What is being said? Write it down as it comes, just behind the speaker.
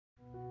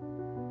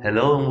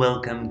Hello and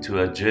welcome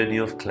to A Journey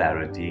of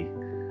Clarity,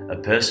 a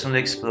personal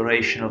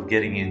exploration of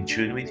getting in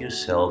tune with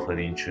yourself and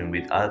in tune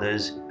with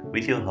others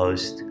with your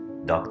host,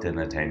 Dr.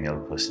 Nathaniel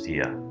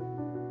Costia.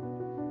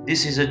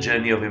 This is a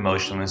journey of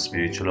emotional and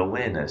spiritual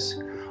awareness,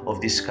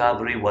 of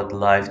discovery what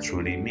life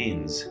truly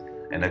means,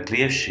 and a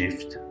clear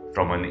shift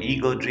from an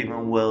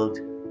ego-driven world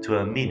to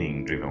a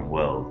meaning-driven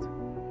world.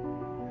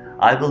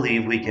 I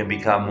believe we can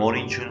become more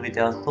in tune with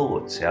our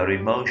thoughts, our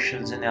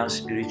emotions, and our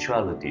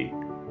spirituality.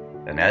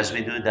 And as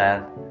we do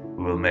that,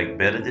 we will make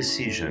better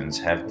decisions,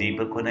 have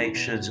deeper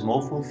connections,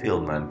 more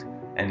fulfillment,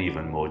 and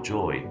even more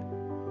joy.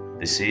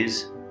 This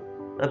is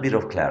A Bit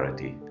of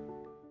Clarity.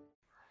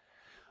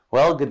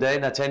 Well, good day,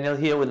 Nathaniel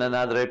here with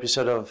another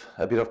episode of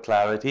A Bit of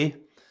Clarity.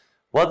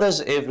 What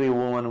does every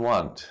woman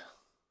want?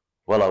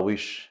 Well, I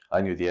wish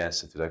I knew the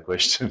answer to that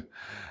question.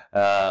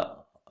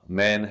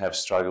 Men have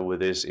struggled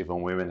with this,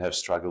 even women have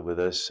struggled with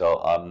this,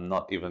 so I'm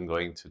not even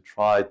going to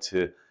try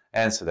to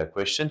answer that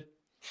question.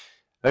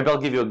 Maybe I'll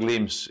give you a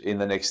glimpse in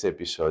the next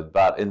episode,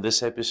 but in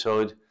this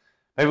episode,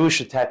 maybe we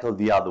should tackle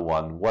the other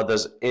one. What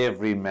does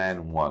every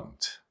man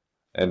want?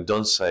 And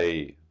don't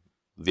say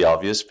the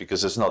obvious,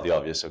 because it's not the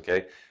obvious,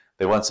 okay?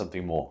 They want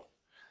something more.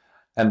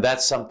 And that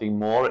something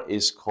more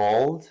is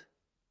called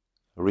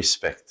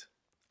respect.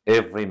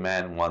 Every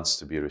man wants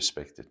to be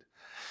respected.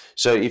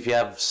 So if you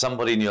have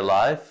somebody in your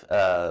life,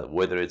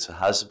 whether it's a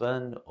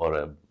husband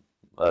or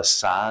a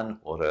son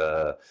or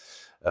a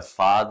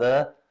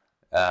father,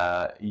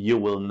 you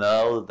will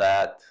know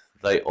that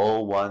they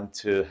all want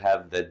to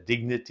have that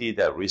dignity,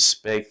 that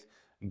respect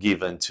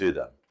given to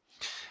them.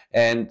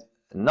 And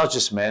not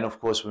just men, of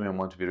course, women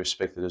want to be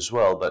respected as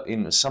well, but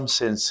in some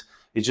sense,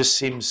 it just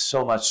seems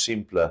so much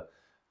simpler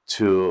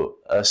to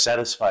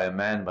satisfy a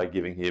man by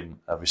giving him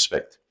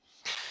respect.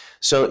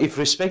 So if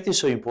respect is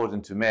so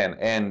important to men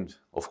and,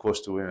 of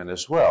course, to women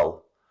as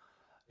well,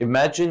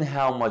 imagine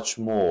how much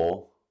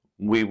more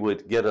we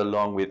would get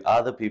along with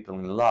other people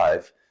in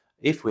life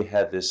if we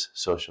had this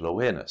social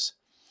awareness.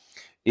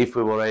 If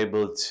we were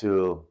able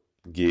to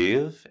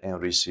give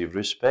and receive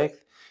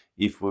respect,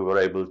 if we were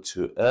able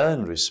to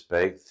earn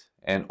respect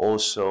and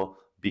also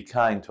be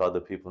kind to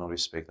other people and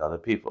respect other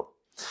people.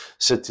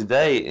 So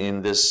today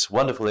in this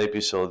wonderful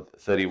episode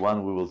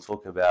 31, we will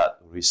talk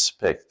about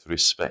respect,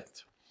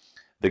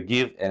 the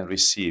give and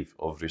receive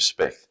of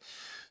respect.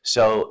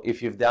 So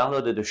if you've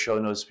downloaded the show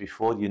notes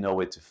before, you know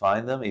where to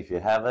find them. If you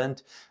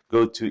haven't,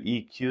 go to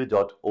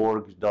eq.org.au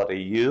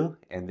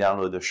and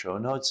download the show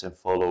notes and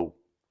follow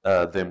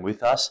them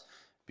with us,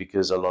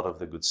 because a lot of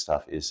the good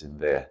stuff is in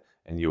there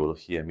and you will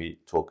hear me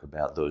talk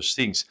about those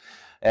things.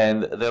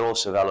 And they're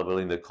also available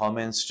in the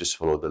comments. Just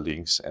follow the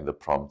links and the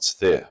prompts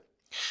there.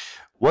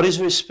 What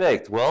is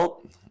respect?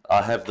 Well,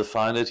 I have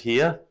defined it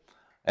here,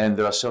 and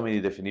there are so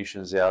many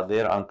definitions out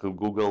there. Uncle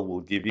Google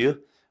will give you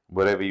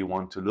wherever you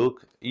want to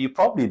look. You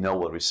probably know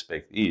what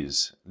respect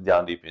is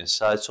down deep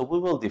inside, so we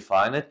will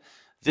define it.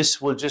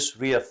 This will just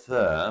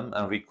reaffirm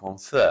and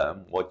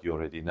reconfirm what you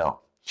already know.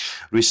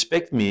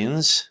 Respect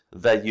means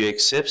that you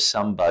accept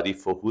somebody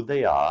for who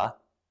they are,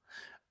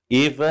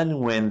 even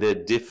when they're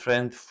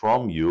different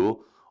from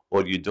you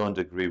or you don't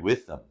agree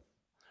with them.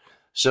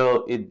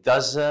 So it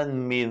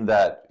doesn't mean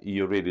that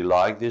you really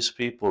like these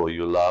people or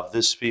you love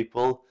these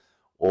people,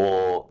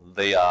 or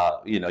they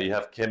are, you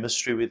have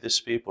chemistry with these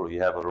people, or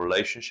you have a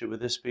relationship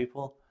with these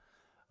people.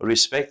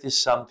 Respect is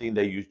something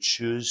that you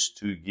choose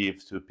to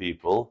give to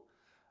people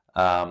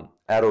out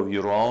of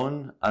your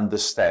own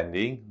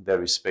understanding that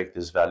respect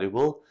is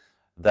valuable,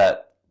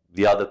 that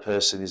the other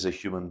person is a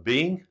human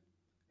being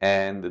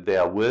and they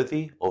are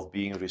worthy of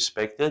being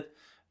respected.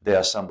 They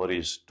are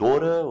somebody's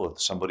daughter or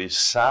somebody's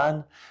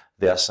son.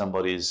 They are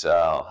somebody's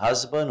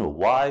husband or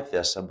wife. They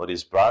are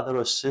somebody's brother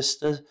or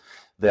sister.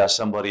 They are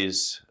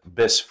somebody's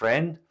best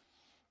friend.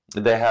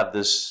 They have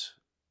this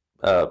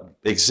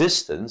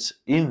existence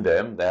in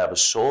them. They have a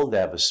soul, they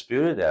have a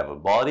spirit, they have a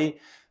body.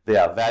 They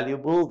are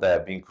valuable. They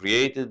have been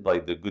created by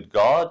the good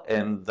God,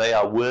 and they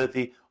are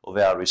worthy of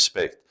our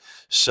respect.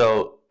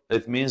 So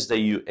it means that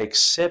you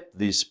accept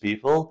these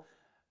people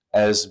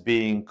as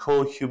being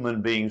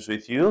co-human beings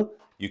with you.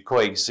 You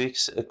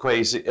exist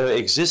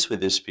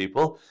with these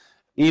people,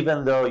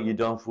 even though you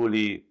don't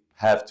fully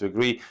have to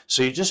agree.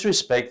 So you just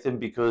respect them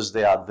because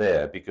they are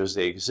there, because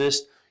they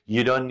exist.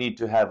 You don't need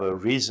to have a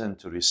reason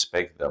to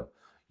respect them.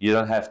 You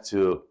don't have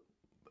to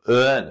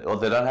earn, or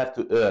they don't have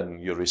to earn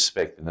your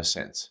respect in a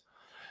sense.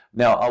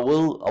 Now, I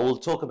will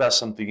talk about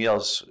something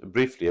else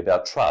briefly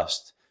about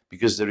trust,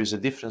 because there is a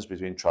difference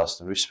between trust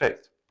and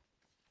respect.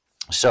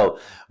 So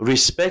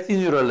respect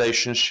in your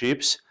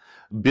relationships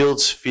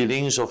builds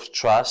feelings of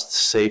trust,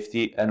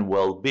 safety, and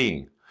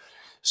well-being.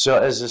 So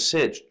as I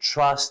said,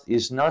 trust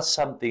is not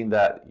something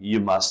that you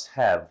must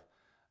have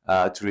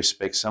to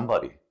respect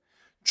somebody.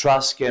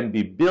 Trust can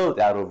be built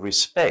out of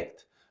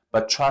respect,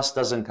 but trust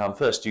doesn't come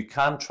first. You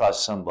can't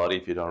trust somebody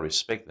if you don't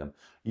respect them.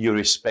 You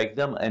respect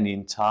them, and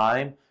in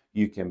time,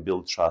 you can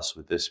build trust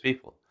with these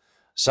people.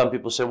 Some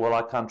people say, well,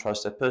 I can't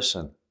trust that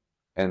person,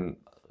 and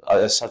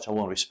as such, I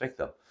won't respect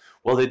them.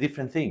 Well, they're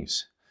different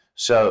things.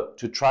 So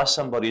to trust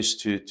somebody is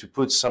to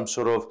put some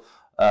sort of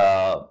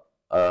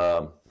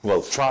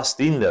trust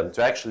in them,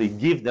 to actually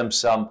give them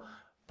some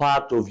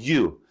part of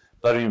you.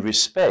 But in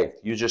respect,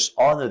 you just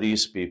honor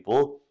these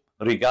people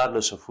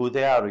regardless of who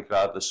they are,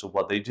 regardless of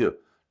what they do.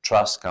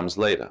 Trust comes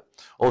later.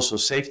 Also,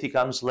 safety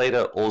comes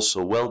later.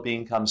 Also,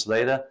 well-being comes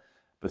later.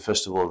 But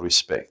first of all,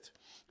 respect.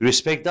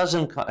 Respect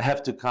doesn't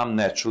have to come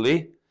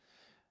naturally.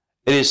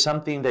 It is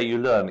something that you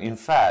learn. In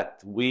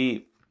fact,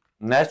 we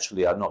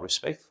naturally are not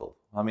respectful.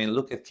 I mean,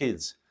 look at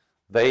kids.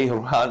 They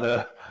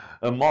run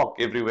amok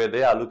everywhere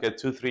they are. Look at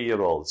 2,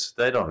 3-year-olds.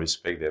 They don't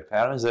respect their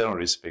parents. They don't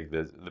respect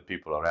the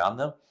people around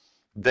them.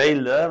 They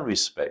learn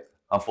respect.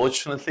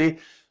 Unfortunately,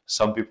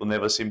 some people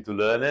never seem to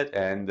learn it,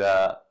 and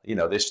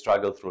they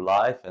struggle through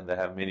life and they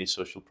have many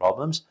social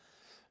problems.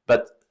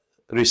 But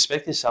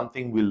respect is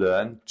something we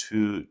learn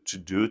to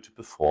do, to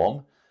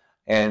perform.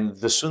 And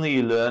the sooner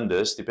you learn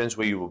this, depends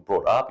where you were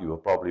brought up. You were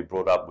probably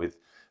brought up with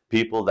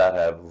people that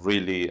have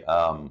really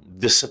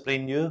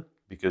disciplined you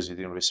because you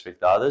didn't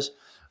respect others.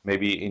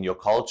 Maybe in your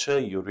culture,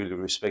 you really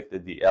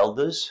respected the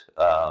elders,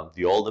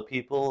 the older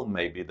people,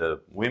 maybe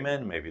the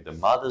women, maybe the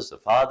mothers, the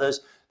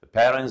fathers, the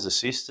parents, the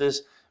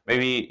sisters.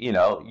 Maybe,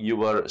 you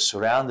were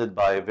surrounded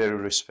by a very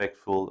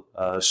respectful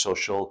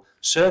social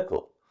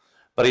circle.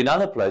 But in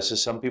other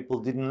places, some people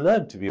didn't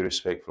learn to be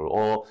respectful,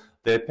 or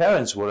their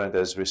parents weren't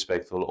as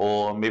respectful,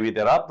 or maybe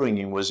their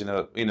upbringing was in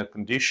a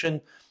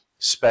condition,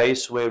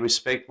 space where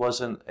respect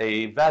wasn't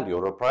a value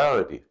or a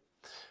priority.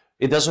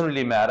 It doesn't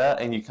really matter,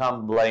 and you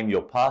can't blame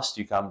your past,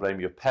 you can't blame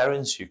your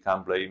parents, you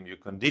can't blame your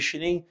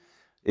conditioning.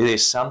 It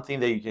is something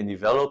that you can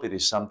develop, it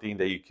is something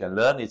that you can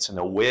learn. It's an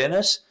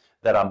awareness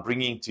that I'm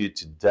bringing to you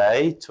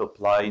today to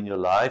apply in your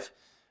life,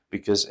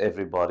 because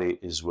everybody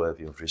is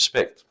worthy of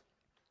respect.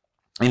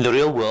 In the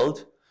real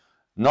world,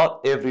 not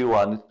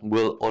everyone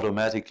will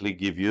automatically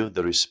give you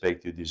the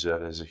respect you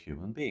deserve as a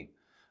human being.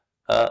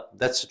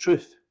 That's the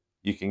truth.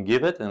 You can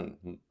give it,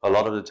 and a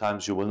lot of the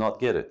times you will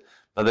not get it,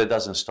 but that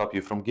doesn't stop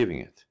you from giving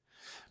it.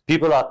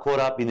 People are caught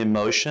up in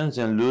emotions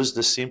and lose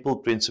the simple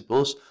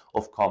principles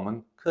of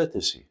common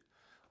courtesy.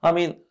 I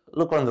mean,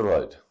 look on the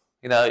road.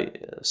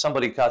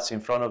 Somebody cuts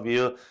in front of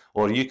you,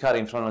 or you cut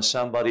in front of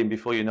somebody, and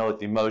before you know it,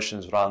 the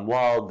emotions run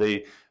wild.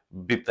 They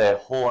beep their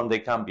horn, they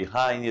come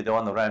behind you, they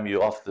want to ram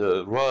you off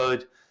the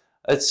road.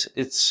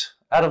 It's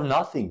out of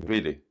nothing,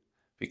 really,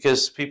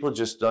 because people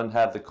just don't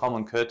have the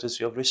common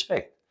courtesy of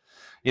respect.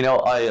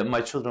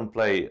 My children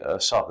play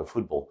soccer,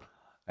 football,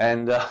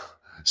 and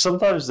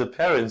sometimes the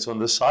parents on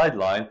the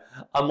sideline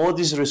are more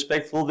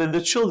disrespectful than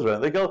the children.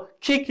 They go,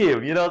 kick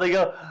him, they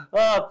go,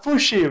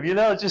 push him,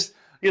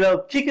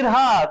 kick it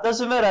hard,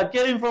 doesn't matter,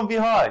 get him from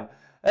behind.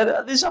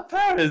 And these are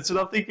parents, and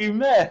I'm thinking,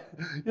 man,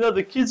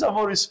 the kids are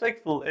more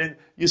respectful, and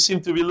you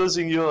seem to be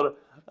losing your,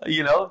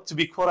 to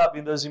be caught up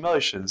in those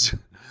emotions.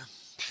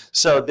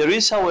 So there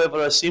is,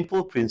 however, a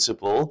simple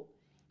principle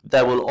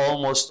that will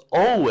almost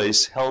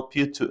always help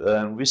you to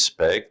earn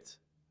respect,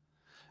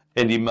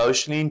 and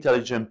emotionally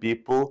intelligent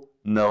people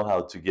know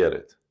how to get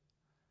it.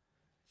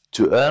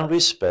 To earn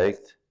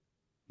respect,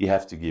 you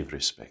have to give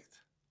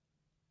respect.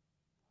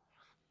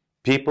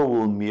 People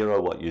will mirror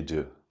what you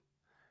do.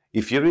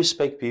 If you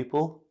respect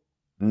people,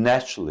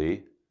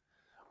 naturally,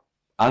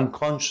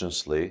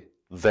 unconsciously,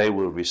 they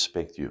will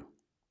respect you.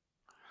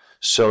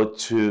 So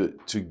to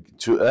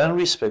earn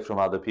respect from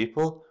other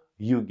people,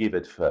 you give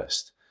it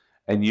first.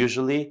 And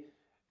usually,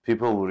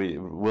 people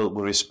will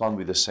respond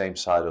with the same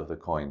side of the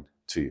coin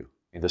to you.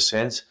 In the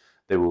sense,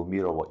 they will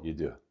mirror what you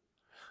do.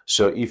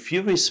 So if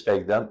you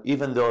respect them,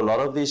 even though a lot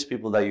of these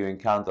people that you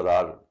encounter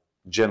are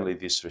generally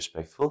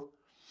disrespectful,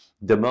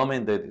 the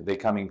moment that they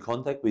come in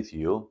contact with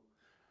you,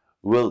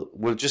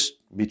 will just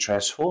be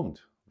transformed.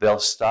 They'll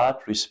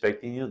start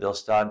respecting you. They'll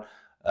start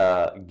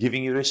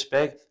giving you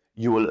respect.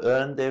 You will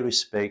earn their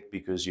respect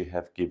because you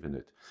have given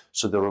it.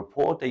 So the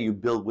rapport that you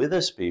build with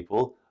these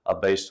people are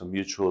based on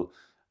mutual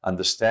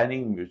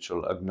understanding,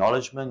 mutual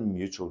acknowledgement,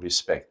 mutual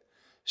respect.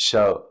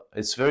 So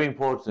it's very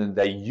important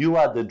that you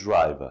are the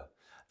driver,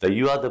 that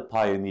you are the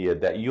pioneer,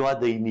 that you are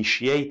the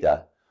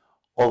initiator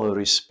of a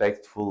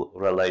respectful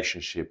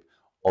relationship,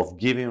 of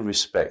giving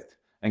respect,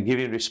 and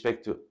giving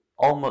respect to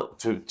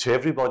to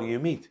everybody you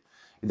meet.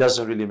 It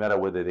doesn't really matter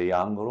whether they're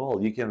young or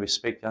old. You can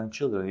respect young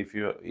children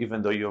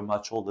even though you're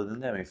much older than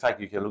them. In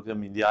fact, you can look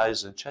them in the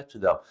eyes and chat to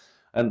them,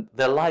 and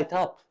they'll light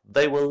up.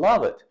 They will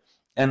love it,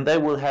 and they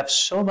will have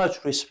so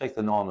much respect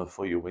and honor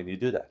for you when you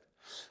do that.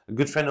 A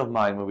good friend of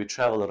mine, when we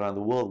travel around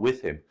the world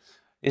with him,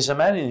 is a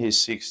man in his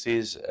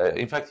 60s.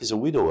 In fact, he's a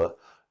widower.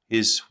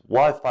 His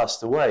wife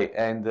passed away,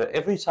 and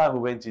every time we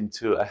went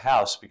into a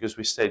house, because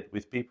we stayed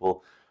with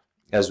people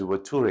as we were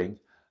touring,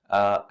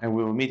 and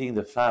we were meeting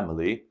the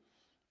family,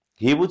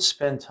 he would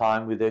spend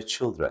time with their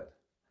children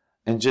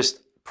and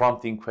just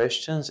prompting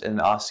questions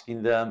and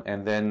asking them,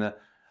 and then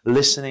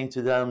listening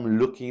to them,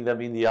 looking them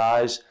in the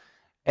eyes,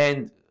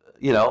 and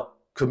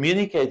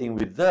communicating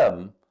with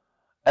them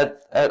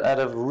at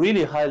a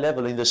really high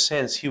level, in the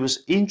sense he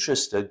was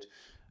interested,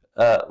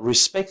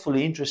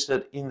 respectfully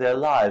interested in their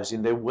lives,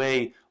 in their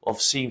way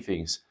of seeing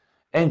things.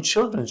 And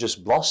children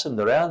just blossomed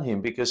around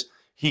him because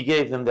he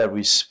gave them that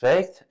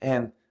respect,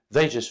 and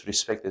they just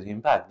respected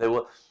him back.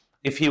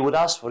 If he would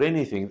ask for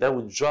anything, they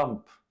would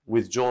jump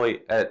with joy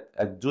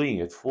at doing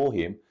it for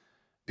him,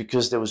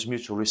 because there was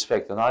mutual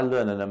respect. And I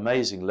learned an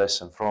amazing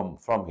lesson from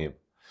him.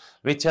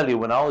 Let me tell you,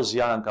 when I was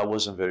young, I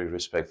wasn't very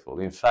respectful.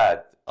 In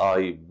fact,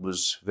 I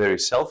was very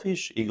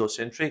selfish,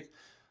 egocentric,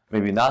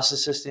 maybe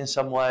narcissist in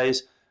some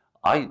ways.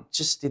 I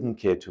just didn't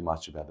care too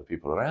much about the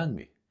people around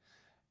me.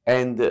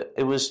 And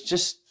it was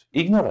just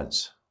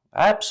ignorance,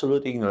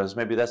 absolute ignorance.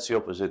 Maybe that's the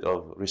opposite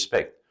of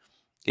respect,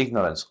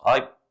 ignorance.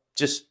 I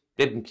just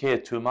didn't care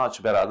too much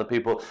about other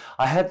people.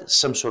 I had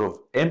some sort of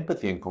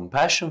empathy and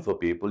compassion for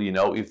people, you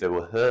know, if they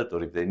were hurt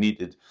or if they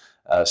needed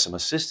some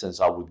assistance,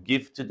 I would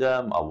give to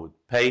them, I would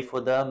pay for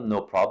them,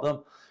 no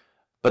problem.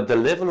 But the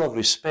level of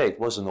respect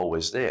wasn't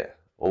always there,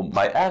 or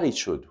my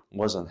attitude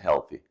wasn't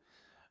healthy.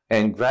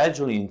 And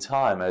gradually in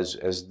time,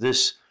 as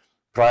this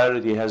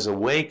priority has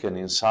awakened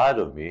inside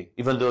of me,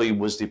 even though it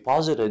was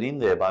deposited in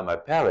there by my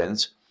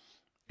parents,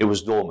 it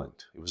was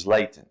dormant, it was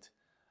latent.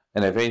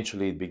 And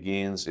eventually it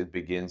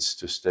begins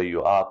to stir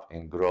you up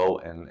and grow.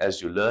 And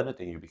as you learn it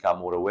and you become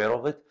more aware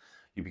of it,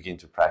 you begin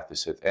to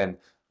practice it. And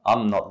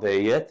I'm not there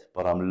yet,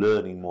 but I'm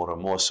learning more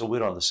and more. So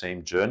we're on the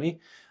same journey.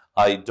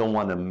 I don't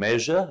want to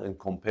measure and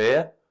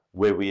compare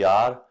where we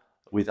are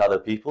with other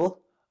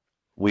people.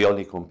 We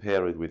only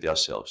compare it with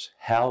ourselves.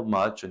 How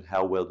much and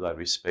how well do I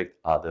respect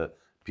other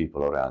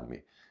people around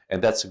me?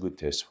 And that's a good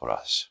test for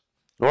us.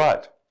 All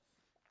right.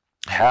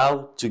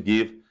 How to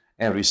give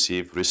and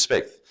receive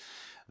respect.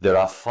 There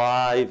are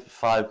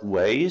five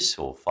ways,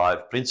 or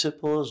 5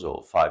 principles,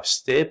 or 5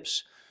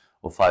 steps,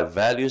 or 5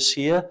 values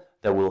here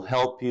that will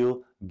help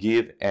you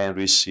give and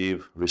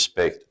receive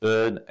respect,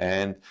 earn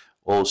and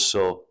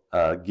also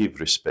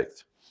give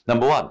respect.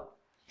 Number 1,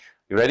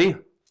 you ready?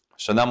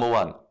 So number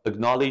 1,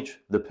 acknowledge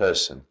the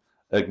person.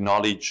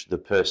 Acknowledge the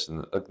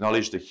person.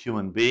 Acknowledge the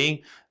human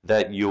being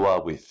that you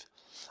are with.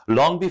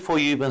 Long before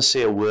you even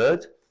say a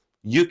word,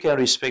 you can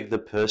respect the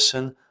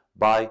person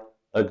by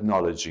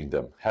acknowledging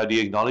them. How do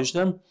you acknowledge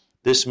them?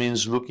 This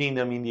means looking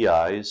them in the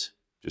eyes,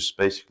 just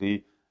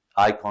basically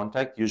eye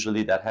contact.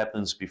 Usually that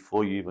happens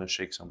before you even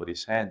shake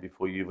somebody's hand,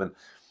 before you even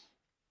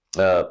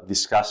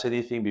discuss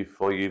anything,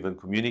 before you even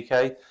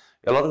communicate.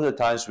 A lot of the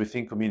times we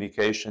think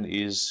communication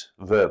is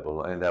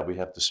verbal and that we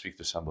have to speak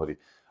to somebody.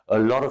 A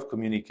lot of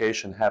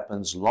communication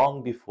happens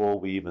long before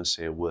we even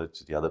say a word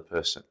to the other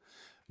person.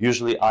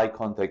 Usually eye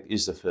contact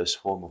is the first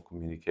form of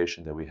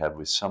communication that we have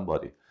with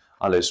somebody,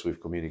 unless we've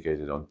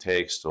communicated on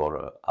text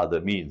or other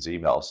means,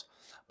 emails.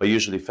 But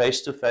usually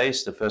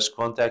face-to-face, the first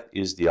contact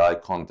is the eye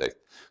contact.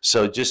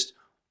 So just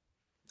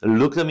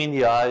look them in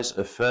the eyes,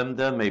 affirm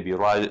them, maybe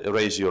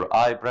raise your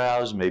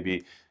eyebrows,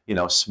 maybe, you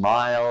know,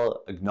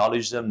 smile,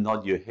 acknowledge them,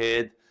 nod your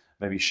head,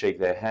 maybe shake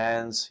their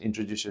hands,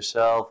 introduce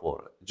yourself,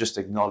 or just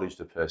acknowledge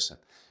the person.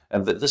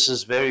 And this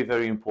is very,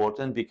 very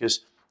important,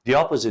 because the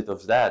opposite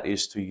of that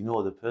is to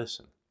ignore the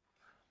person.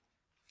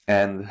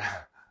 And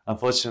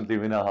unfortunately,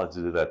 we know how to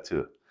do that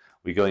too.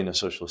 We go in a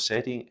social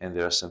setting and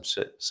there are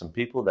some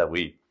people that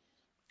we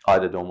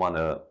either don't want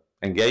to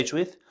engage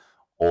with,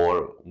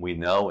 or we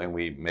know and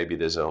maybe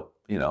there's a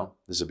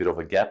bit of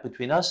a gap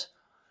between us,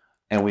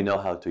 and we know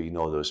how to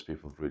ignore those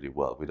people really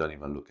well. We don't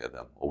even look at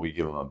them, or we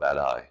give them a bad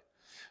eye.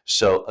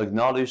 So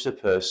acknowledge the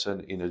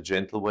person in a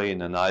gentle way,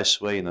 in a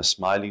nice way, in a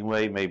smiling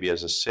way. Maybe,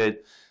 as I said,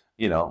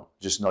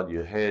 just nod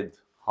your head,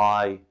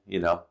 hi,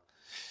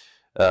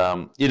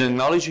 In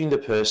acknowledging the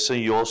person,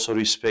 you also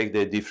respect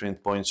their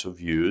different points of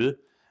view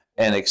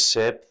and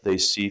accept they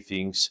see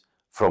things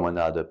from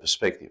another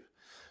perspective.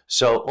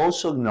 So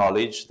also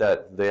acknowledge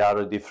that they are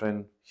a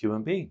different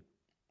human being.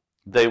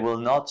 They will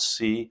not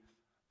see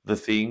the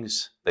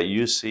things that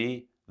you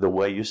see the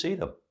way you see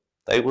them.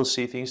 They will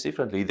see things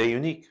differently. They're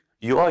unique.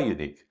 You are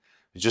unique.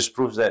 It just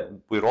proves that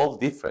we're all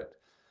different.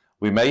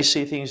 We may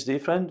see things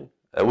different.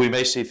 We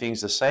may see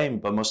things the same,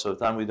 but most of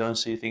the time we don't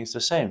see things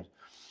the same.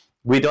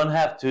 We don't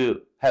have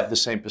to have the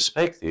same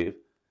perspective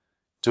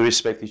to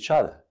respect each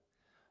other.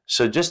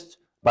 So just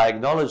by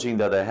acknowledging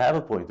that they have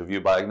a point of view,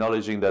 by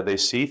acknowledging that they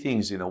see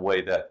things in a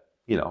way that,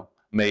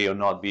 may or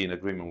not be in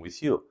agreement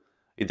with you,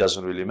 it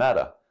doesn't really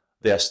matter.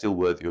 They are still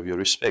worthy of your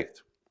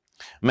respect.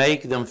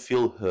 Make them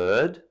feel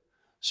heard.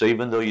 So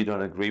even though you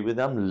don't agree with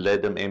them,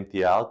 let them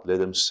empty out, let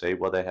them say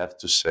what they have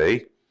to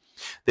say.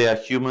 They are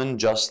human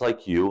just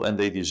like you, and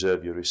they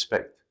deserve your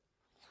respect.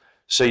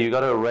 So you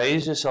got to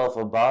raise yourself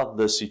above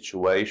the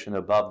situation,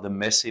 above the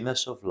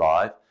messiness of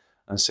life,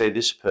 and say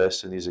this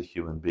person is a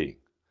human being.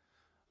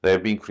 They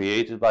have been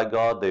created by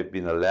God. They've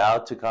been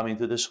allowed to come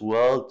into this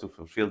world to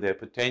fulfill their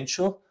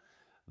potential.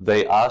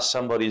 They are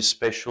somebody's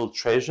special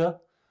treasure.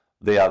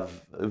 They are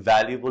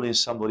valuable in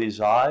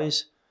somebody's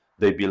eyes.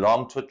 They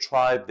belong to a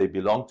tribe. They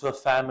belong to a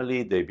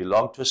family. They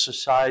belong to a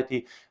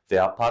society. They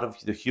are part of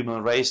the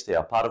human race. They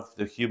are part of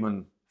the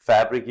human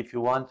fabric, if you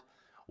want.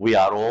 We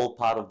are all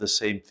part of the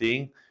same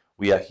thing.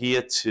 We are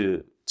here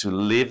to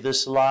live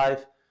this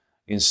life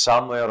in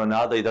some way or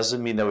another. It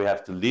doesn't mean that we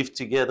have to live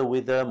together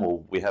with them,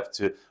 or we have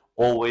to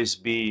always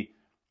be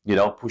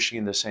pushing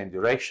in the same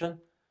direction,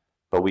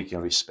 but we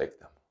can respect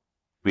them.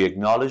 We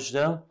acknowledge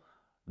them,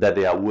 that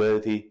they are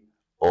worthy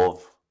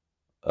of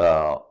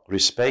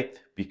respect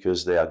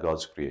because they are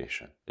God's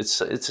creation.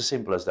 It's as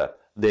simple as that.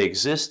 They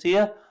exist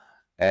here,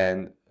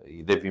 and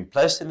they've been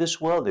placed in this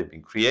world, they've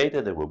been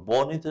created, they were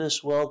born into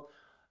this world,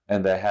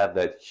 and they have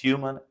that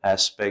human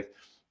aspect,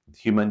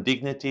 human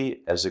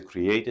dignity as a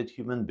created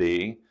human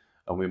being,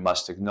 and we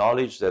must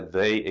acknowledge that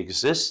they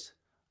exist,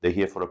 they're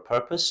here for a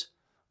purpose,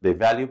 they're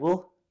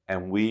valuable,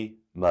 and we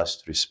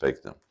must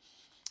respect them.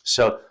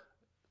 So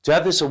to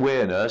have this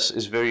awareness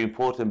is very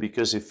important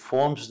because it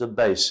forms the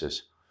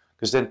basis.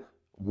 Because then,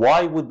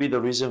 why would be the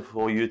reason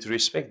for you to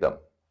respect them?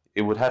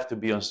 It would have to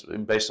be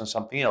based on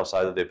something else,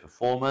 either their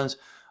performance,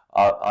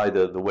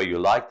 either the way you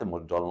like them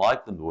or don't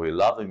like them, the way you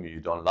love them or you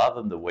don't love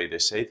them, the way they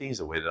say things,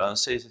 the way they don't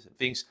say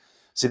things.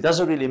 So it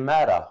doesn't really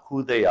matter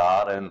who they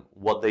are and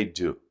what they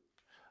do.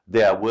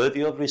 They are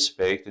worthy of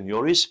respect, and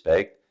your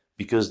respect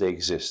because they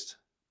exist.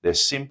 Their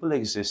simple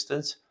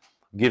existence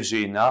gives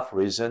you enough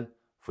reason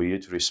for you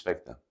to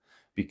respect them,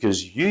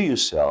 because you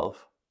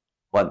yourself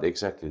want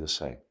exactly the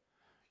same.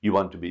 You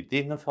want to be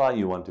dignified,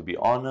 you want to be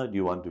honored,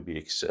 you want to be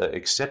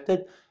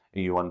accepted,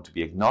 and you want to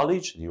be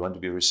acknowledged, and you want to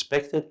be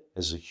respected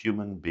as a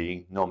human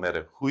being, no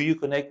matter who you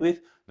connect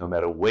with, no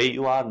matter where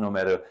you are, no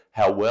matter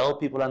how well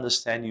people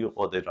understand you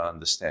or they don't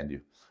understand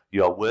you.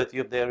 You are worthy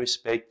of their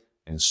respect,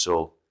 and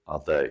so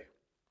are they.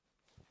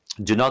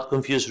 Do not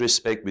confuse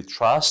respect with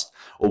trust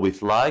or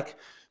with like,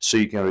 so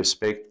you can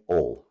respect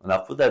all. And I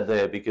put that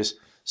there because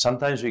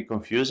sometimes we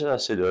confuse it. I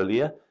said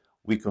earlier,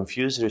 we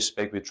confuse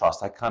respect with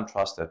trust. I can't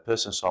trust that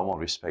person, so I won't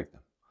respect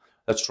them.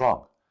 That's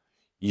wrong.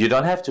 You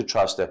don't have to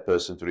trust that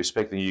person to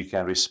respect them. You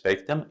can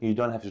respect them. You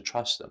don't have to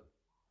trust them.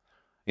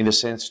 In a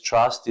sense,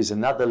 trust is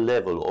another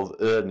level of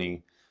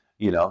earning,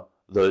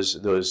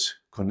 those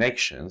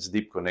connections,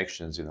 deep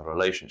connections in a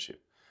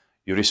relationship.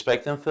 You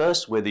respect them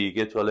first. Whether you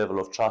get to a level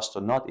of trust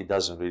or not, it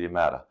doesn't really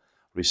matter.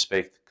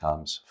 Respect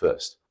comes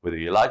first. Whether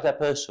you like that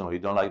person or you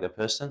don't like that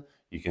person,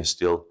 you can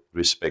still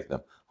respect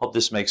them. Hope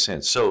this makes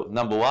sense. So,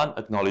 number one,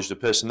 acknowledge the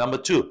person. Number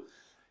two,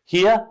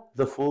 hear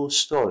the full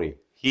story.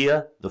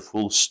 Hear the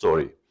full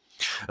story.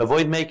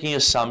 Avoid making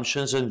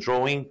assumptions and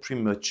drawing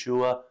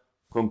premature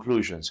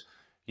conclusions.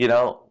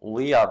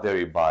 We are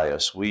very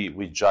biased.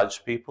 We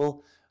judge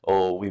people,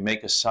 or we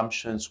make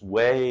assumptions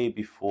way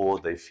before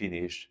they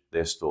finish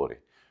their story.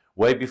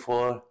 Way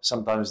before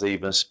sometimes they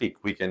even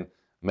speak. We can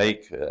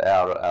make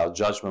our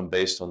judgment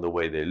based on the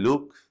way they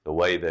look, the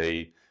way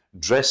they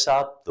dress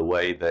up, the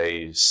way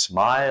they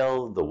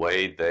smile, the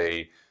way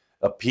they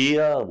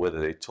appear, whether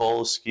they're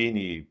tall,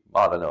 skinny,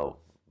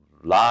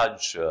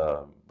 large,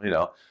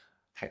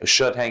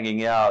 shirt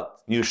hanging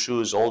out, new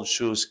shoes, old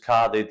shoes,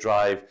 car they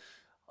drive,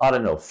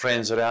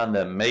 friends around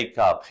them,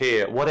 makeup,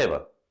 hair,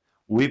 whatever.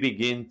 We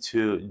begin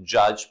to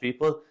judge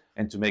people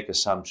and to make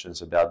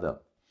assumptions about them.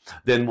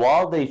 Then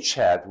while they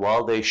chat,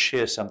 while they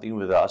share something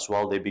with us,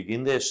 while they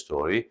begin their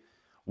story,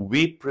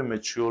 we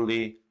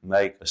prematurely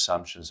make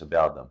assumptions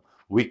about them.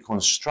 We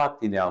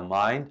construct in our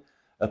mind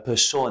a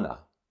persona,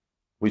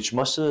 which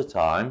most of the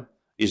time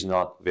is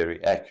not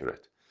very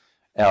accurate.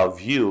 Our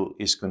view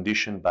is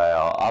conditioned by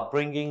our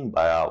upbringing,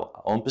 by our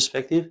own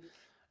perspective,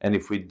 and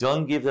if we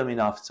don't give them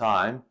enough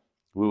time,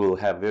 we will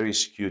have very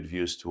skewed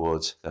views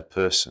towards that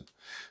person.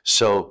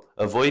 So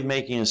avoid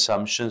making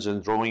assumptions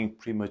and drawing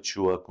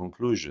premature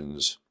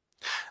conclusions.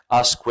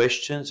 Ask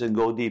questions and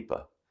go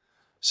deeper.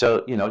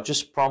 So,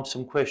 just prompt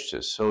some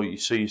questions. So you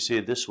see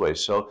it this way.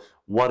 So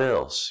what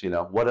else?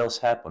 What else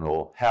happened?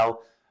 Or how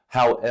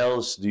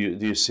else do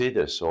you see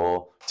this?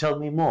 Or tell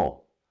me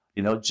more.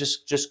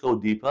 Just go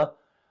deeper.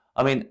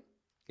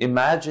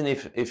 Imagine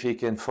if you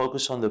can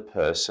focus on the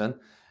person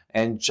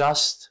and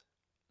just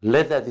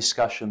let that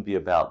discussion be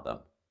about them.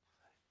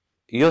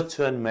 Your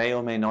turn may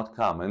or may not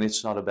come, and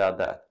it's not about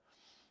that.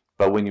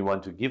 But when you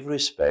want to give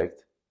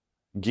respect,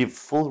 give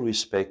full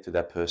respect to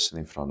that person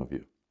in front of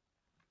you.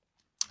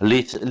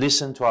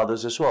 Listen to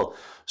others as well.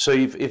 So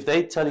if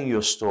they're telling you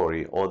a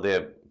story or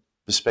their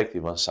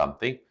perspective on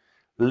something,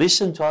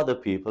 listen to other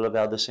people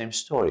about the same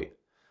story.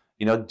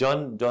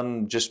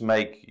 Don't just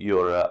make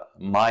your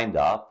mind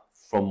up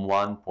from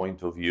one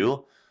point of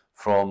view,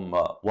 from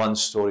one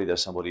story that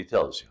somebody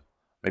tells you.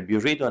 Maybe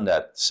read on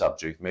that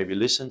subject, maybe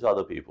listen to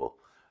other people.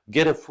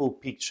 Get a full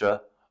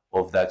picture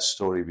of that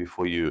story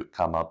before you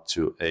come up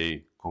to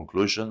a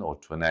conclusion or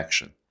to an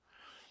action.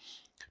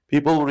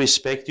 People will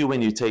respect you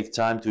when you take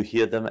time to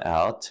hear them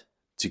out,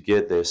 to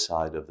get their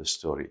side of the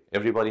story.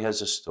 Everybody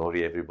has a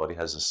story, everybody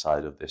has a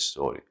side of their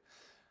story.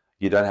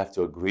 You don't have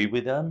to agree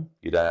with them,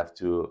 you don't have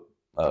to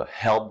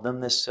help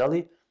them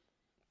necessarily,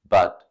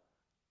 but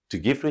to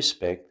give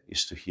respect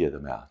is to hear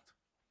them out,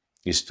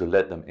 is to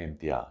let them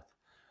empty out.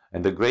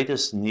 And the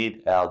greatest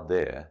need out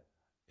there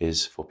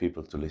is for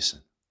people to listen.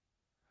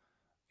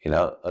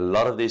 A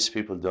lot of these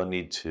people don't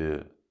need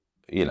to,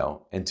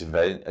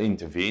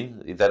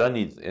 intervene. They don't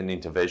need an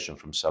intervention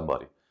from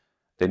somebody.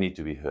 They need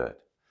to be heard.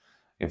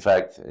 In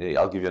fact,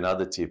 I'll give you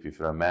another tip. If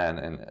you're a man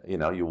and,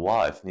 your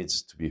wife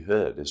needs to be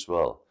heard as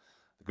well.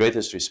 the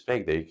greatest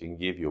respect that you can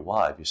give your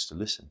wife is to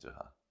listen to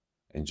her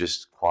and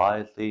just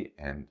quietly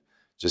and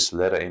just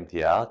let her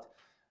empty out.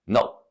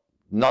 Not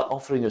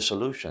offering a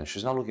solution.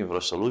 She's not looking for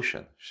a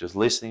solution. She's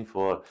looking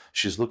for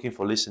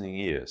listening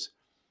ears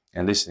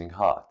and listening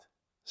heart.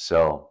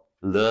 So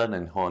learn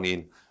and hone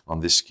in on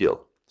this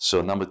skill.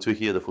 So number 2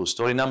 here, the full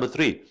story. Number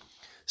 3,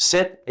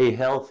 set a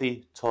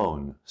healthy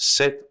tone.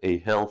 Set a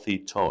healthy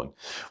tone.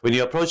 When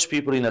you approach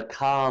people in a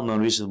calm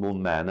and reasonable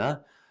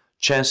manner,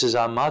 chances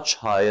are much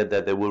higher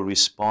that they will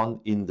respond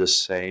in the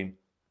same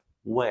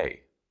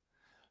way.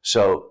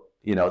 So,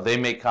 they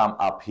may come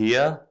up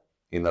here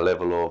in the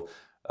level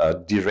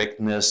of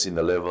directness, in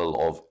the level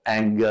of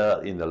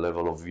anger, in the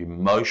level of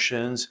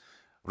emotions,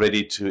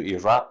 ready to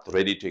erupt,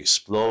 ready to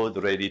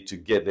explode, ready to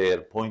get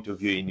their point of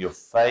view in your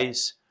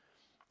face.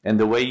 And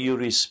the way you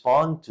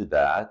respond to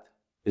that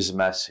is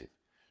massive.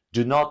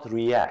 Do not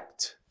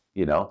react.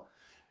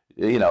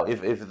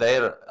 If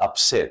they're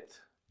upset,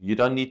 you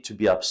don't need to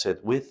be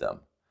upset with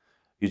them.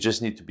 You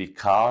just need to be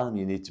calm,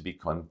 you need to be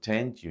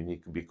content, you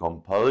need to be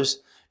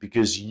composed,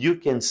 because you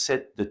can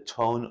set the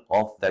tone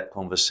of that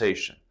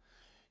conversation.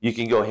 You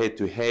can go head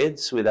to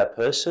heads with that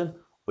person,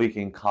 or you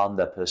can calm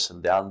that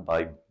person down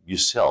by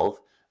yourself,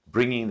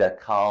 bringing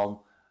that calm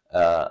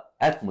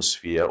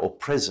atmosphere or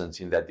presence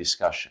in that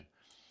discussion.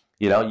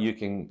 You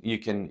can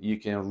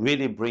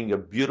really bring a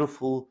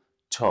beautiful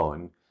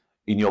tone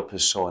in your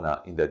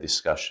persona in that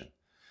discussion.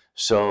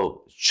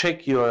 So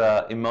check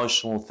your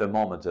emotional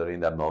thermometer in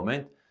that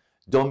moment.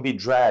 Don't be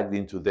dragged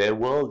into their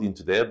world,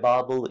 into their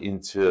bubble,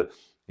 into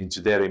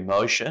their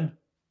emotion,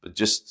 but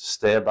just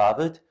stay above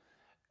it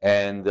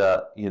and,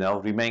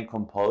 remain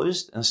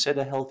composed and set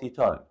a healthy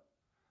tone.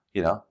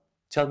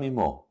 Tell me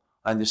more.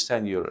 I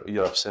understand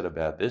you're upset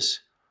about this.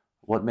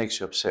 What makes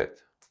you upset?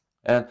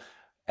 And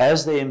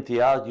as they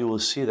empty out, you will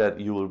see that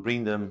you will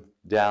bring them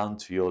down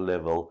to your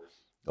level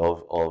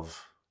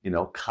of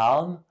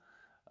calm.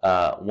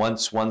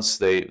 Once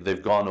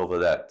they've gone over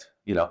that,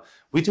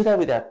 we do that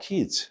with our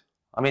kids.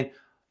 I mean,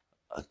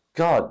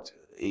 God,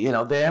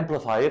 they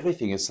amplify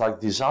everything. It's like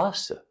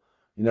disaster.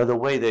 The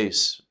way they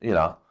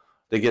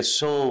get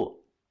so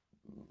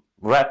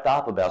wrapped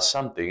up about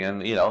something,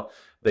 and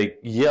they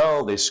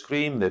yell, they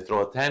scream, they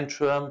throw a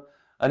tantrum,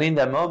 and in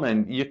that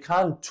moment you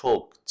can't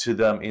talk to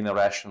them in a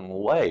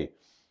rational way.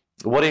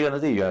 What are you going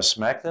to do? You're going to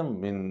smack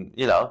them and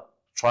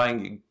try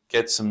and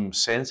get some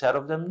sense out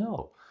of them?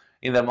 No.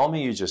 In that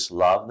moment you just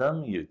love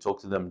them, you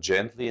talk to them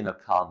gently in a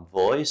calm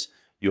voice,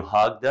 you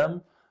hug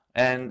them,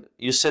 and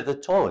you set the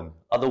tone.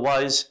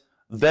 Otherwise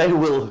they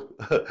will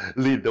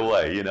lead the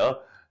way,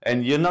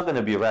 and you're not going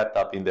to be wrapped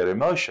up in their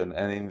emotion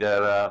and in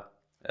their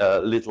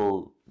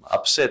little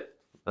upset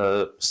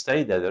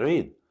state that they're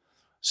in.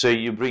 So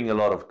you bring a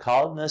lot of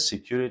calmness,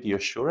 security,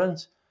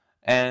 assurance,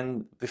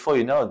 and before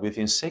you know it,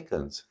 within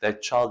seconds,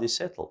 that child is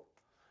settled.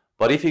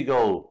 But if you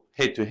go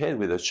head to head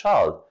with a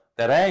child,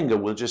 that anger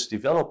will just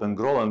develop and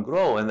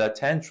grow, and that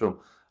tantrum,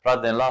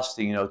 rather than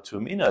lasting 2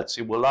 minutes,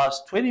 it will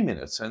last 20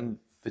 minutes, and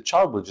the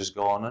child will just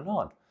go on and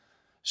on.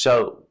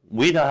 So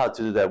we know how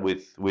to do that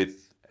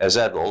with as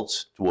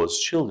adults towards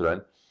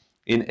children.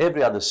 In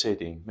every other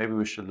setting, maybe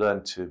we should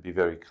learn to be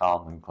very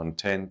calm and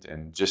content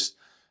and just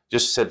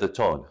set the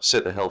tone,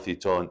 set a healthy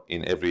tone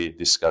in every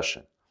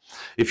discussion.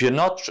 If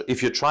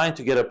you're trying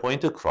to get a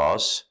point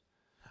across,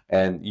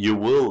 and you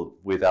will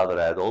with other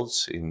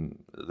adults in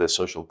the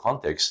social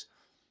context,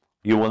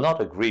 you will not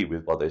agree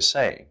with what they're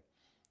saying.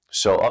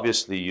 So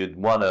obviously you'd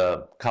want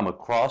to come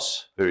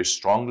across very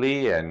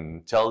strongly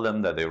and tell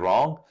them that they're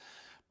wrong.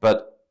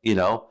 But,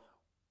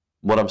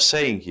 what I'm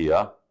saying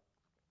here,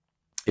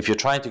 if you're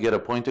trying to get a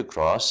point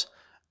across,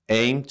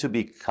 aim to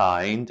be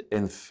kind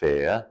and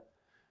fair,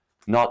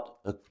 not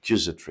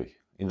accusatory,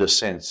 in the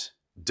sense,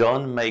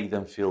 don't make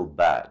them feel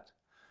bad.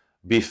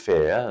 Be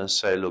fair and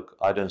say, look,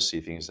 I don't see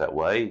things that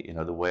way.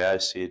 The way I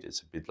see it,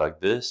 it's a bit like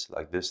this,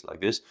 like this,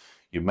 like this.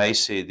 You may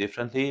see it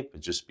differently,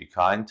 but just be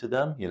kind to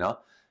them,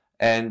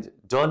 and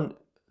don't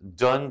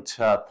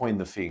point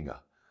the finger.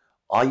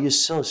 Are you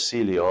so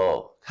silly?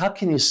 Oh, how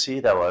can you see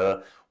that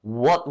way?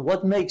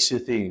 What makes you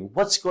think?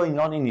 What's going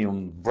on in your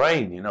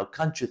brain?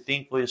 Can't you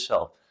think for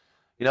yourself?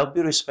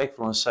 Be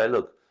respectful and say,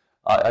 look,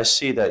 I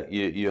see that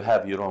you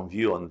have your own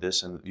view on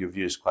this, and your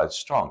view is quite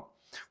strong.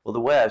 Well, the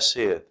way I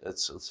see it,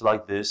 it's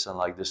like this and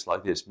like this,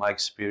 like this. My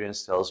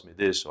experience tells me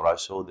this, or I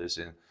saw this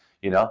in,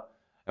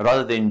 and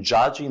rather than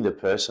judging the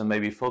person,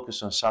 maybe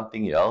focus on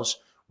something else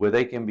where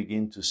they can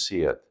begin to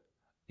see it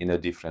in a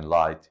different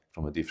light,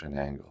 from a different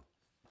angle.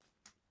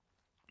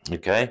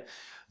 Okay?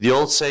 The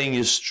old saying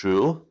is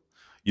true.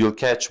 You'll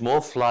catch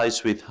more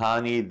flies with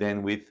honey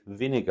than with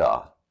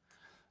vinegar.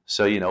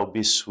 So,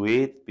 be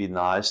sweet, be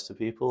nice to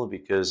people,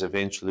 because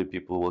eventually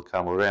people will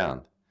come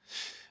around.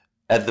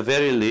 At the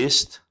very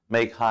least,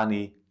 make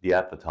honey the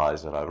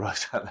appetizer, I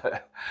wrote down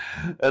there.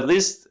 At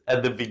least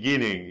at the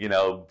beginning,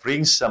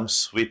 bring some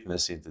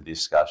sweetness into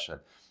discussion.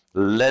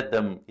 Let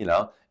them,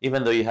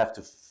 even though you have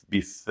to be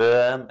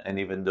firm, and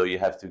even though you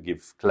have to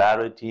give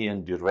clarity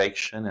and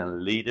direction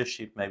and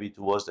leadership maybe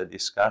towards the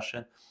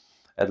discussion,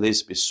 at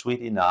least be sweet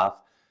enough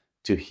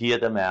to hear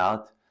them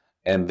out,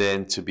 and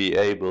then to be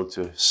able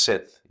to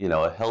set,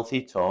 a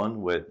healthy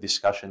tone where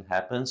discussion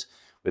happens,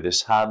 where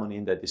there's harmony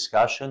in that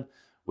discussion,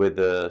 where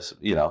the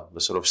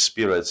sort of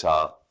spirits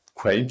are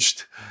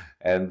quenched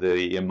and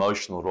the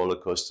emotional roller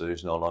coaster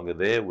is no longer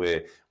there,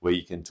 where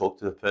you can talk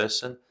to the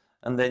person,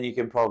 and then you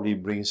can probably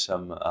bring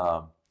some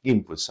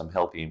input, some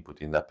healthy input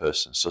in that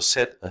person. So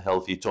set a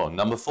healthy tone.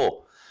 Number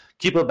 4,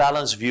 keep a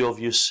balanced view of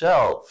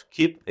yourself.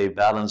 Keep a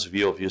balanced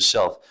view of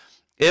yourself.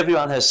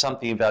 Everyone has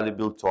something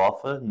valuable to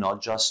offer,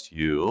 not just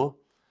you.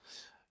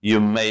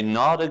 You may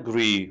not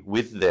agree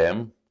with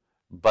them,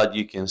 but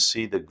you can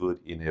see the good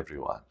in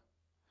everyone.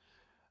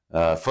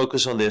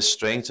 Focus on their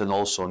strengths and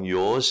also on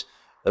yours.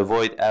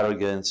 Avoid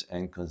arrogance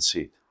and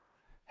conceit.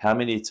 How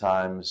many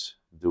times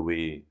do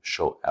we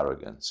show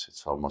arrogance?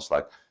 It's almost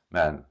like,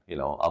 man,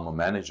 I'm a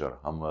manager,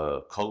 I'm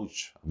a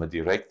coach, I'm a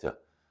director.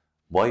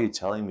 Why are you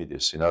telling me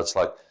this? It's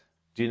like,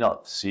 do you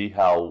not see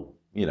how,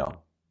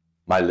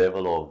 my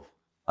level of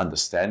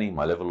understanding,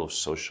 my level of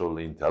social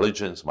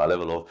intelligence, my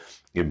level of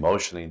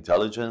emotional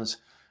intelligence,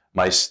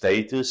 my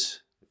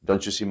status?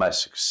 Don't you see my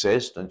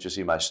success? Don't you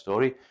see my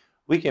story?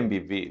 We can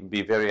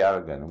be very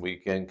arrogant. We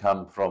can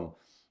come from,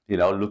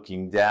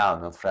 looking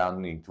down and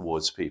frowning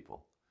towards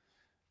people.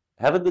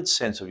 Have a good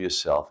sense of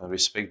yourself and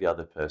respect the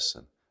other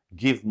person.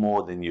 Give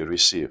more than you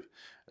receive.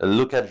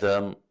 Look at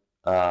them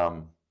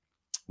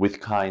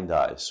with kind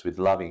eyes, with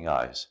loving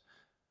eyes.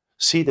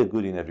 See the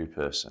good in every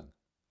person.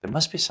 There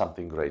must be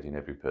something great in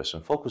every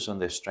person. Focus on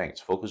their strengths.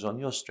 Focus on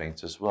your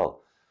strengths as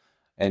well.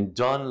 And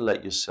don't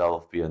let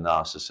yourself be a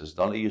narcissist.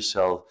 Don't let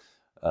yourself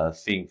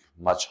think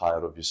much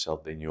higher of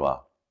yourself than you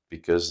are,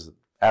 because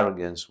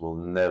arrogance will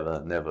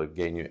never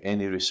gain you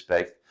any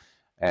respect,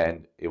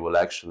 and it will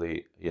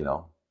actually,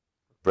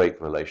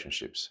 break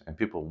relationships, and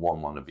people won't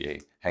want to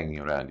be hanging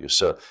around you.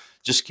 So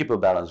just keep a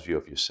balanced view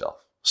of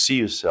yourself. See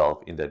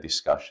yourself in that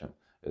discussion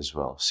as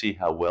well. See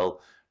how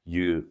well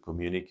you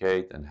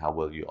communicate and how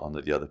well you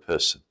honor the other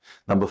person.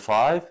 Number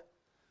 5,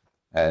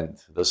 and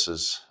this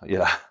is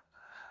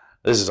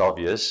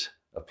obvious.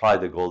 Apply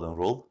the golden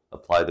rule.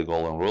 Apply the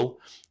golden rule.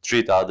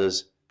 Treat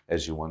others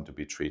as you want to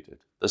be treated.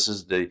 This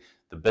is the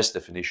best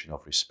definition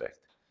of respect.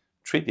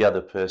 Treat the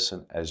other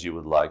person as you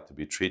would like to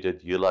be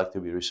treated. You like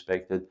to be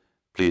respected.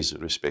 Please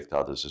respect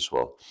others as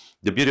well.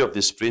 The beauty of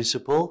this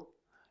principle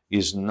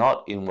is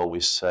not in what we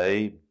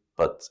say,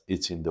 but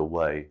it's in the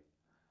way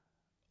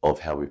of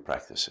how we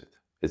practice it.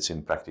 It's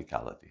in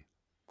practicality.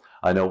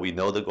 I know we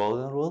know the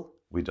golden rule.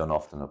 We don't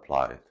often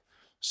apply it.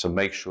 So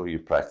make sure you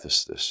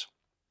practice this.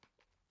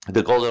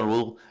 The golden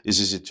rule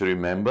is easy to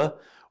remember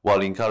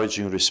while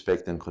encouraging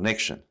respect and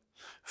connection.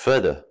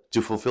 Further,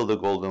 to fulfill the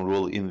golden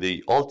rule in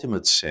the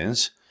ultimate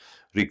sense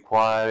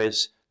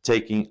requires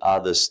taking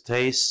others'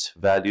 tastes,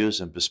 values,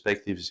 and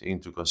perspectives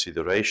into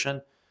consideration.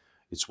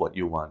 It's what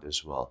you want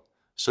as well.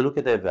 So look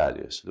at their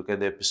values, look at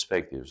their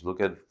perspectives,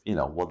 look at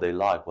what they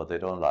like, what they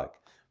don't like.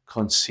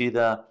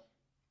 Consider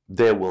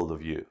their world of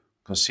view.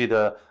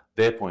 Consider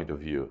their point of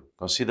view.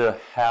 Consider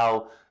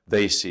how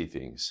they see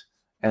things,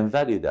 and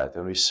value that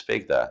and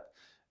respect that.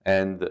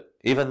 And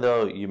even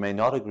though you may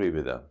not agree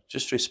with them,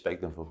 just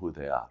respect them for who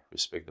they are.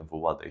 Respect them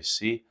for what they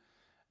see,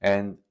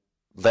 and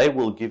they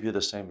will give you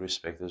the same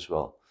respect as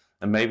well.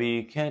 And maybe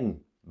you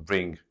can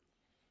bring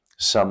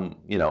some,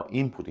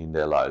 input in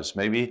their lives.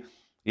 Maybe,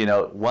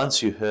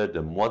 once you heard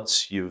them,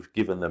 once you've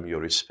given them your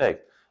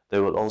respect, they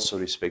will also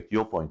respect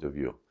your point of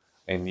view.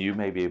 And you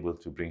may be able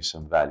to bring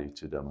some value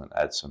to them and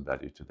add some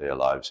value to their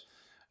lives.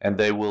 And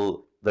they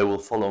will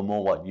follow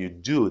more what you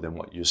do than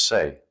what you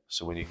say.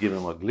 So when you give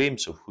them a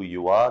glimpse of who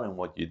you are and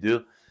what you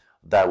do,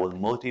 that will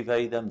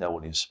motivate them, that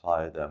will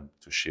inspire them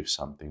to shift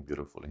something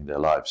beautiful in their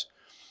lives.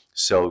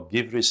 So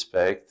give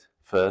respect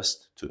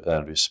first to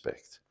earn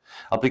respect.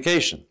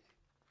 Application.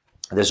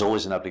 There's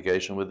always an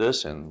application with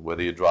this, and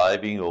whether you're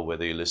driving or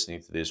whether you're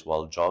listening to this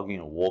while jogging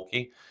or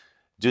walking,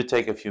 do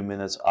take a few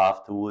minutes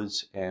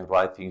afterwards and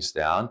write things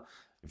down.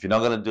 If you're not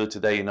going to do it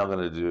today, you're not going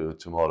to do it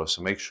tomorrow.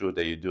 So make sure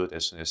that you do it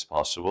as soon as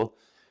possible.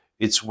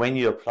 It's when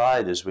you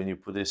apply this, when you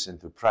put this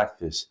into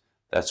practice,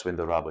 that's when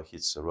the rubber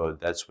hits the road.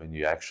 That's when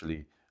you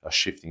actually are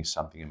shifting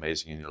something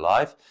amazing in your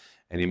life,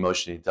 and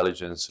emotional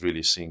intelligence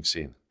really sinks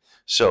in.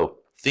 So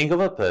think of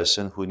a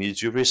person who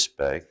needs your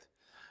respect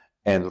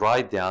and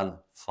write down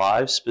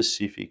 5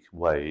 specific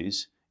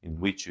ways in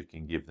which you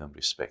can give them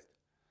respect.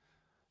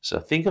 So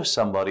think of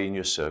somebody in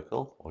your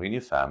circle or in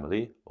your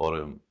family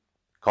or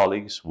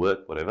colleagues,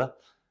 work, whatever,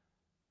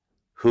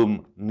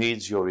 whom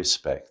needs your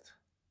respect.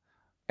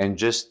 And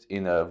just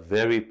in a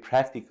very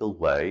practical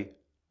way,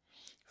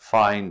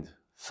 find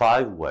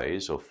 5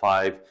 ways or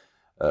 5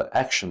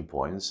 action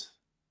points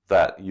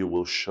that you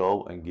will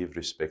show and give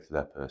respect to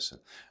that person.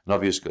 And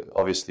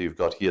obviously you've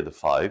got here the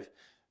 5,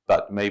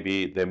 but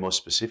maybe they're more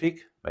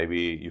specific. Maybe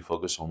you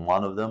focus on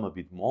one of them a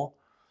bit more.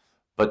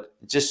 But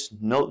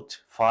just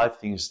note 5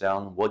 things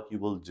down, what you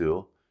will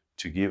do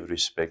to give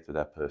respect to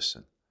that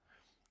person.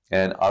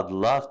 And I'd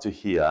love to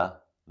hear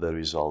the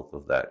result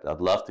of that. I'd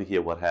love to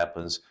hear what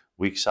happens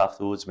weeks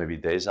afterwards, maybe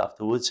days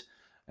afterwards,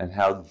 and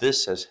how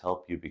this has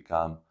helped you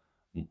become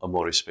a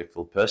more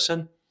respectful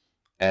person,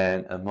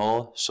 and a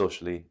more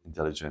socially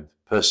intelligent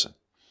person.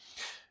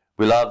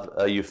 We love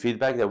your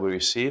feedback that we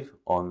receive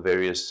on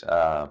various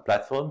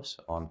platforms,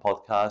 on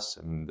podcasts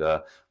and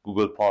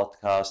Google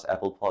Podcasts,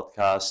 Apple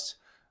Podcasts,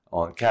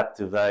 on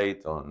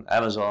Captivate, on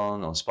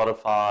Amazon, on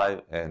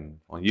Spotify, and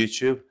on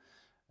YouTube.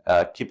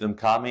 Keep them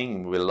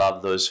coming. We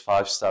love those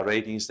 5-star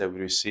ratings that we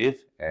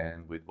receive,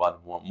 and we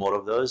want more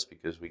of those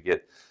because we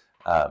get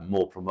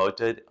more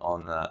promoted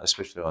on,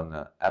 especially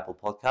on Apple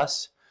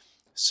Podcasts.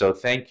 So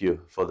thank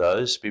you for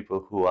those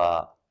people who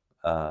are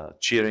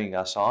cheering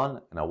us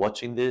on and are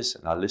watching this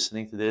and are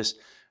listening to this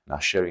and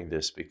are sharing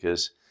this,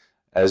 because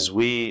as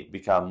we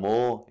become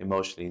more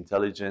emotionally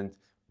intelligent,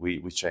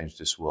 we change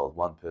this world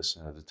one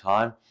person at a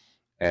time.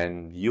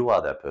 And you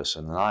are that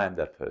person and I am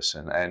that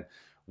person. And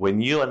when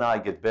you and I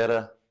get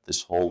better,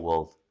 this whole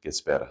world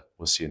gets better.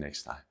 We'll see you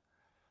next time.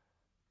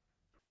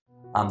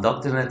 I'm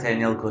Dr.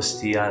 Nathaniel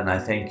Costia, and I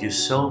thank you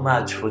so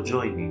much for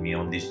joining me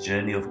on this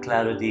journey of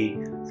clarity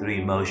through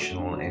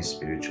emotional and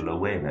spiritual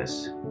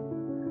awareness.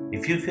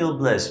 If you feel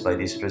blessed by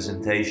this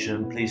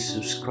presentation, please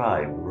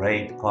subscribe,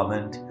 rate,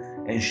 comment,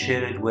 and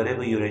share it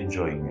wherever you're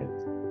enjoying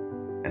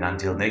it. And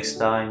until next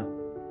time,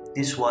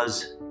 this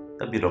was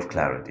A Bit of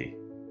Clarity.